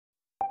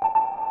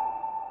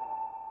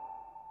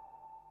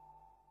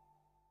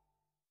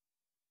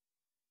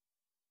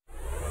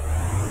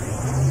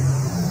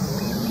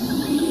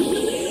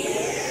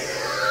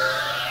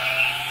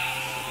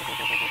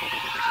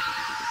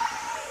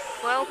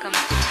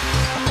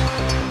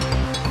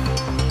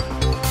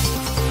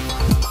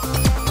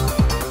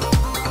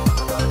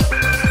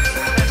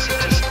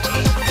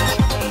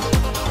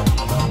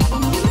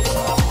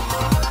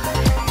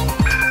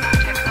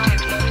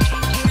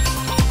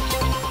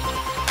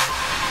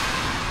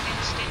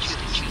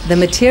The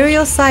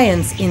Material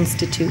Science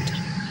Institute.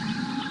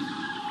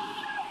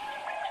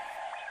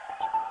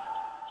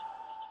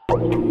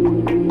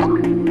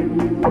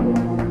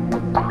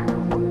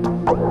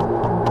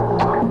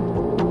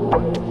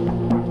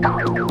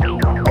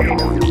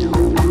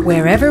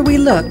 Wherever we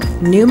look,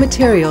 new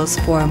materials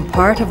form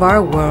part of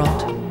our world.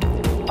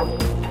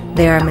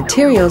 They are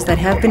materials that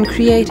have been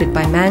created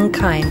by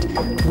mankind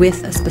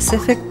with a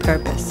specific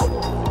purpose.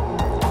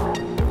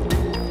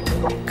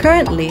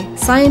 Currently,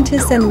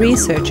 scientists and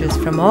researchers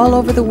from all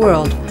over the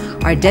world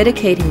are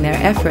dedicating their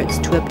efforts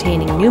to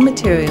obtaining new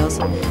materials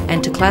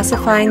and to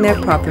classifying their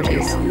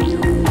properties.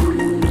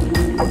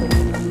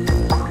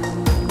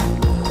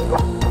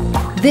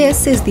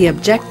 This is the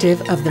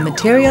objective of the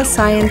Material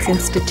Science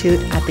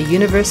Institute at the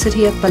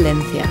University of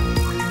Valencia.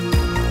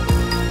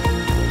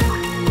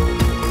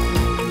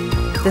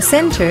 The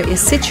center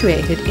is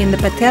situated in the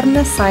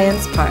Paterna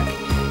Science Park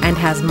and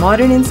has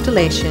modern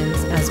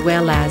installations as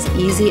well as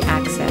easy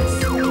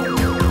access.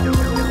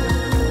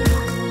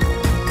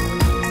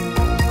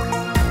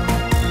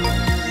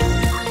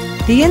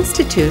 The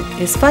Institute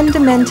is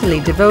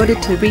fundamentally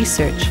devoted to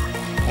research,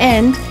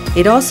 and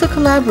it also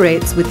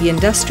collaborates with the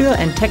industrial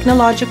and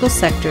technological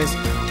sectors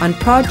on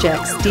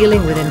projects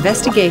dealing with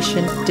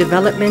investigation,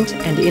 development,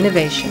 and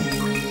innovation.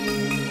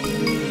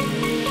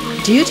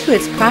 Due to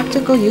its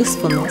practical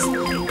usefulness,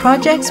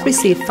 projects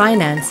receive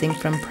financing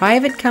from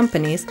private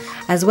companies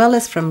as well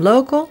as from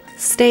local,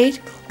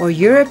 state, or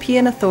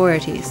European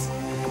authorities.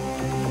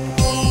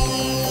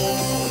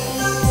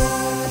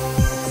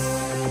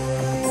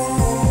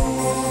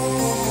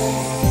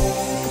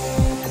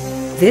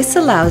 This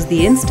allows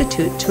the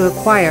Institute to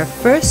acquire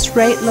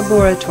first-rate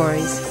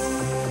laboratories.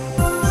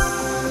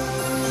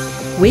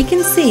 We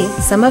can see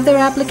some of their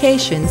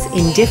applications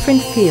in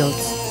different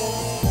fields.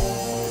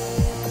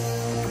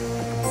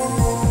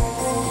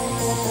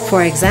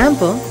 For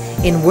example,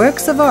 in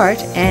works of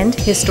art and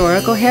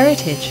historical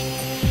heritage.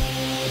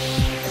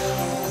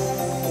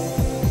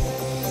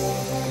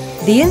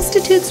 The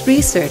Institute's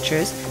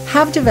researchers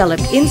have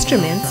developed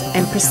instruments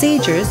and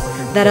procedures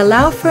that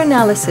allow for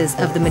analysis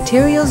of the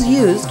materials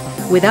used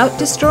without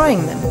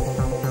destroying them.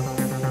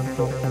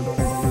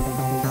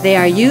 They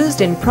are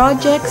used in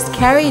projects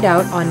carried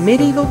out on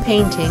medieval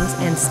paintings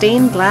and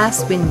stained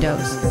glass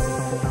windows.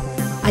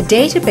 A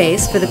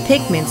database for the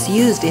pigments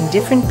used in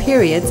different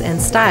periods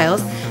and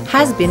styles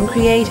has been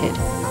created.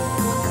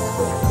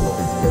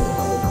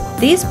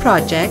 These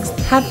projects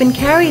have been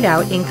carried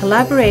out in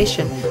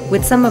collaboration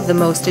with some of the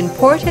most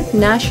important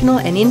national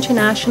and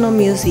international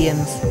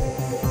museums.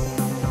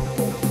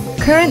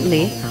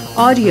 Currently,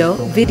 audio,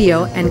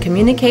 video, and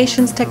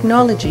communications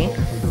technology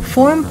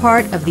form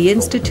part of the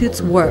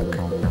Institute's work.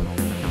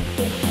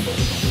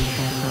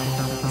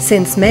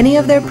 Since many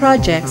of their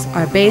projects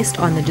are based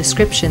on the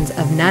descriptions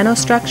of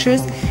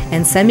nanostructures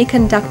and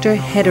semiconductor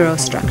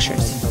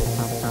heterostructures.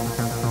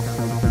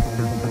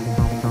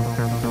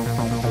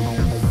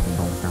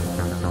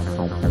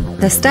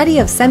 The study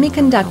of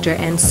semiconductor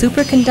and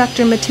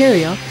superconductor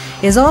material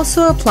is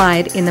also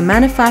applied in the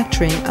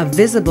manufacturing of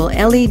visible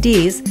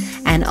LEDs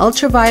and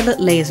ultraviolet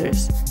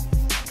lasers,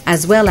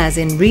 as well as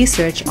in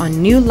research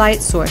on new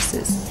light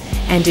sources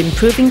and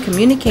improving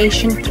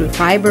communication through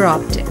fiber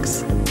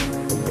optics.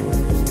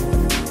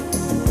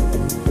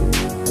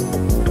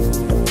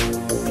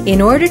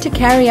 In order to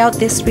carry out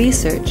this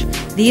research,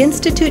 the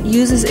Institute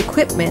uses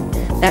equipment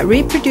that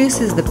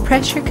reproduces the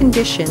pressure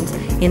conditions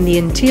in the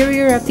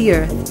interior of the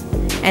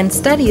Earth and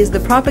studies the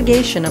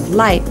propagation of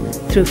light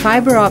through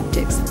fiber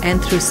optics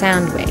and through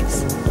sound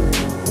waves.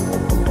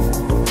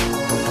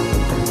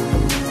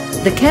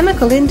 The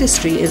chemical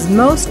industry is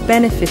most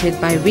benefited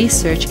by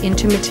research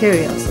into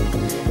materials,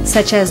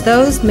 such as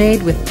those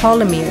made with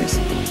polymers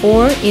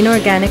or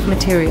inorganic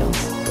materials.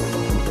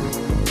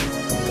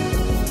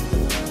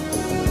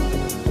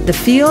 The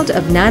field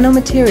of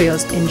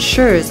nanomaterials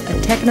ensures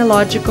a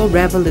technological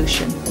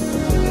revolution.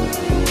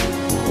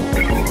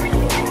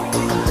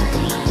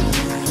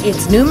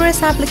 Its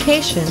numerous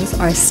applications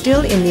are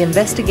still in the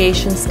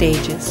investigation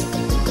stages.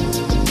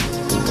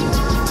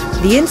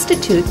 The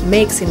Institute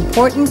makes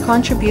important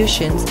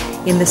contributions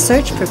in the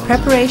search for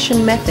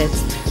preparation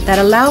methods that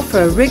allow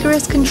for a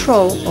rigorous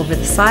control over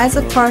the size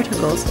of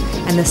particles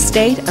and the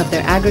state of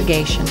their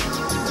aggregation.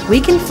 We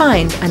can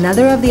find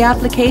another of the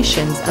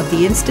applications of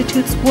the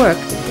Institute's work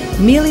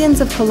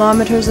millions of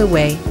kilometers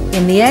away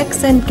in the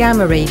X and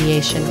gamma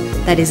radiation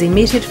that is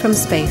emitted from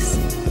space.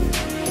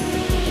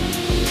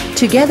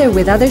 Together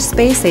with other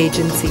space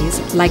agencies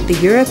like the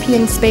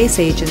European Space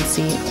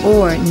Agency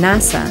or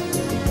NASA,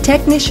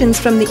 technicians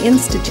from the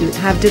Institute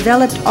have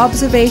developed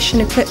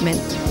observation equipment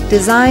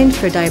designed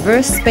for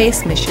diverse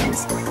space missions,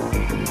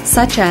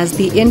 such as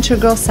the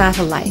Integral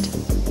Satellite.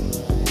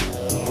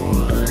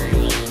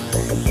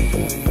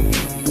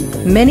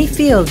 Many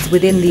fields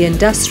within the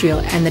industrial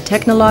and the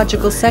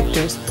technological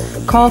sectors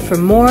call for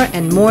more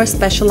and more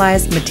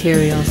specialized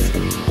materials.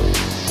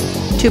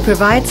 To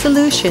provide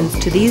solutions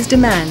to these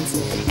demands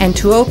and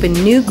to open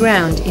new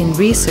ground in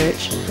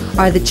research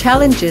are the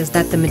challenges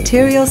that the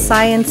Materials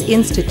Science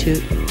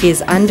Institute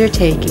is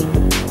undertaking.